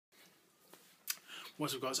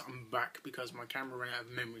What's up, guys? I'm back because my camera ran out of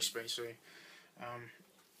memory space. So,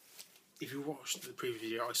 if you watched the previous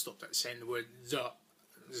video, I stopped at saying the word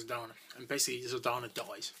Zatanna, and basically Zatanna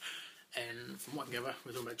dies. And from what I can gather,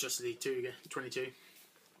 we're talking about Justice League 2 again, 22.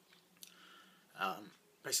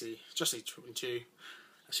 Basically, Justice League 22,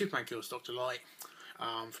 Superman kills Dr. Light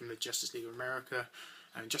from the Justice League of America,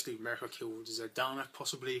 and Justice League of America killed Zatanna,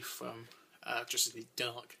 possibly from Justice League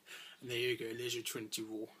Dark. And there you go, there's your Trinity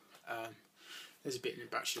War. There's a bit in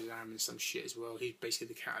about Shazam and some shit as well. He's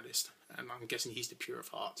basically the catalyst, and I'm guessing he's the pure of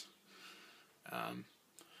heart. Probably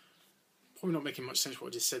not making much sense what I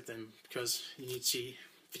just said then, because you need to see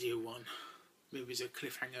video 1. Maybe it's a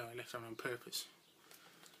cliffhanger I left on purpose.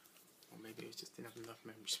 Or maybe it just didn't have enough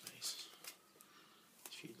memory space.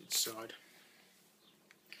 If you decide.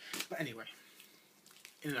 But anyway,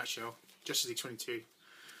 in a nutshell, Justice League 22,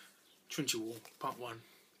 Trinity War, Part 1,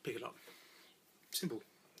 pick it up. Simple.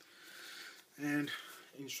 And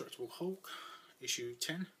Indestructible Hulk, issue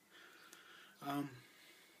 10.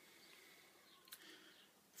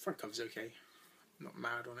 Front cover's okay. Not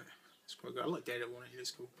mad on it. It's quite good. I like Daredevil on it. It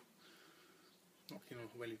looks cool. Not keen on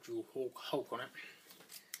when he drew Hulk on it.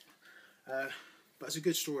 But it's a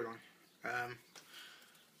good storyline.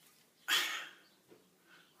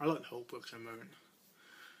 I like the Hulk books at the moment.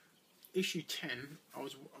 Issue 10,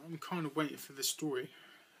 I'm kind of waiting for the story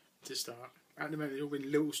to start. At the moment, they've all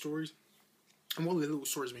been little stories. And while the little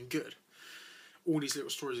stories have been good, all these little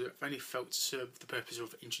stories have only felt to serve the purpose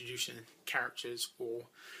of introducing characters or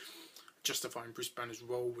justifying Bruce Banner's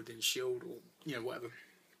role within S.H.I.E.L.D. or, you know, whatever.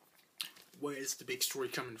 Where's the big story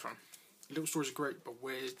coming from? Little stories are great, but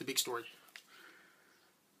where's the big story?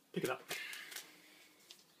 Pick it up.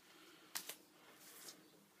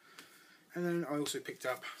 And then I also picked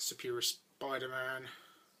up Superior Spider-Man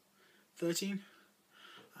 13.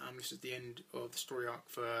 This is the end of the story arc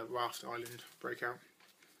for Raft Island Breakout.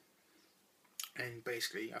 And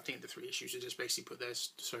basically, I think the 3 issues are just basically put there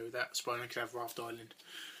so that Spider-Man could have Raft Island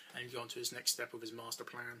and go on to his next step of his master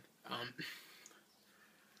plan.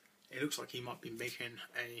 It looks like he might be making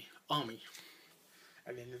an army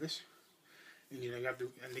at the end of this. And you know,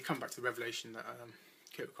 and they come back to the revelation that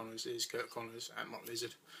Kurt Connors is Kurt Connors and not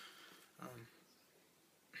Lizard.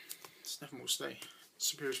 It's never will stay.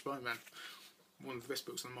 Superior Spider-Man, one of the best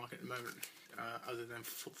books on the market at the moment, other than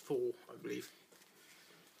Thor, I believe.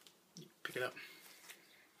 Pick it up.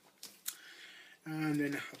 And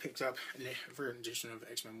then I picked up a variant edition of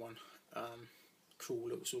X-Men 1. Cool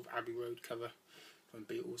little sort of Abbey Road cover from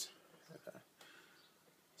Beatles.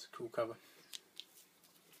 It's a cool cover.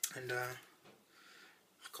 And I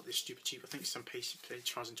got this stupid cheap. I think some page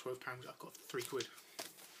charging £12. I've got £3.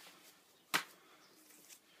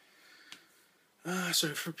 So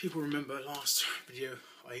for people who remember last video,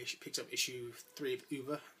 I picked up issue 3 of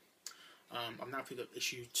Uber. I've now picked up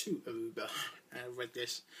issue 2 of Uber, and I've read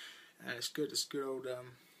this, and it's good. It's good old,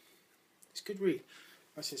 it's a good read.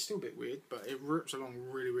 I say it's still a bit weird, but it rips along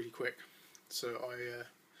really, really quick. So I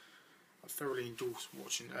thoroughly endorse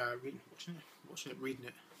reading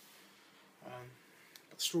it.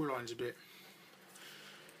 But the storyline's a bit,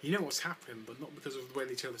 you know what's happening, but not because of the way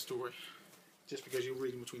they tell the story. Just because you're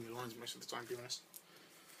reading between the lines most of the time, to be honest.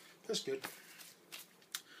 That's good.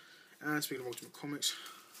 And speaking of Ultimate Comics,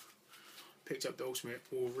 picked up the Ultimate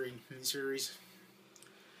Wolverine miniseries,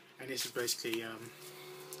 and this is basically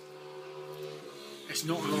it's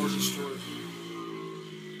not an origin story.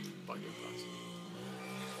 By your guys,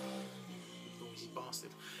 noisy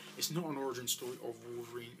bastard. It's not an origin story of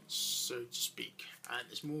Wolverine, so to speak, and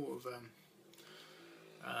it's more of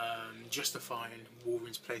justifying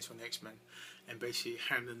Wolverine's place on the X-Men and basically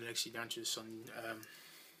handing the legacy down to his son,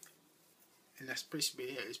 and that's basically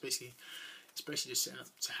it. It's basically just setting up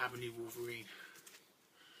to have a new Wolverine.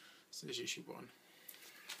 So there's issue 1,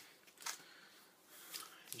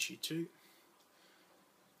 issue 2,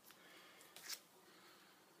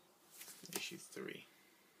 issue 3,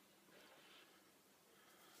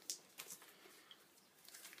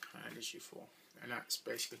 and issue 4, and that's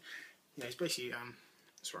basically, yeah, it's basically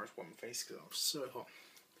sorry, I just want my face because I was so hot.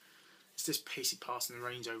 It's just basically passing the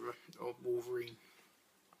reins over of Wolverine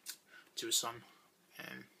to his son,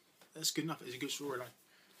 and that's good enough. It's a good storyline.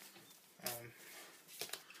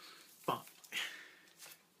 But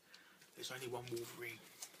there's only one Wolverine,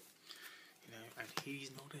 you know, and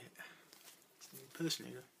he's not it. He's an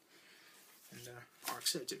impersonator, and I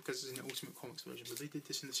accept it because it's an Ultimate Comics version. But they did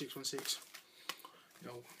this in the 616.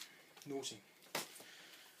 No, naughty.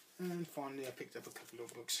 And finally, I picked up a couple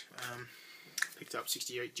of books. Picked up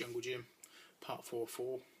 68 Jungle Gym, Part 4 of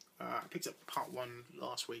 4. I picked up Part 1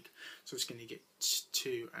 last week, so I'm just going to get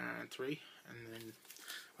 2 and 3, and then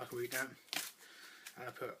I can read that. and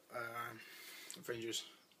I put Avengers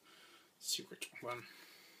Secret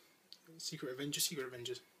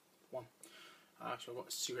Avengers 1. So I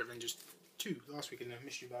got Secret Avengers 2 last week in the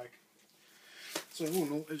mystery bag. So all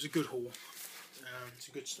in all, it was a good haul.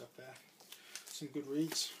 Some good stuff there. Some good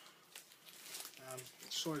reads.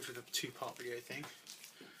 Sorry for the 2-part video thing.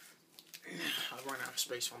 I ran out of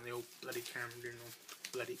space on the old bloody camera doing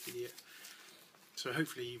a bloody idiot. So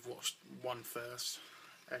hopefully you've watched 1 first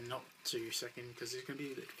and not 2 second, because it's going to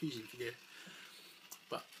be a bit confusing for you.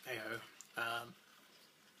 But hey-ho,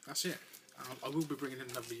 that's it. I will be bringing in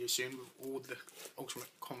another video soon with all the Ultimate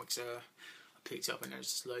comics I picked up, and there's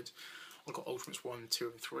just loads. I've got Ultimates 1, 2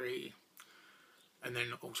 and 3, and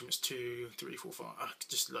then Ultimates 2, 3, 4, 5,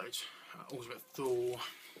 just loads. Ultimate Thor,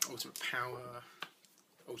 Ultimate Power,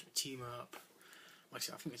 Ultimate Team Up. Like I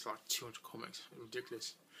said, I think it's like 200 comics.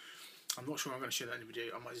 Ridiculous. I'm not sure I'm going to share that in the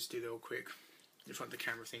video. I might just do that all quick in front of the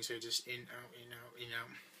camera thing, so just in, out, in, out, in, out.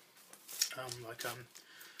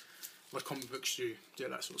 Like comic books do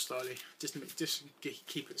that sort of style. Just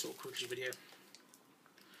keep it sort of quick as a video.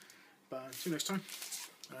 But until next time,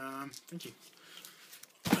 thank you.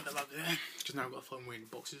 Put the love there, because now I've got to find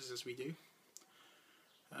weird boxes as we do.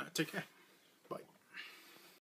 Take care. Bye.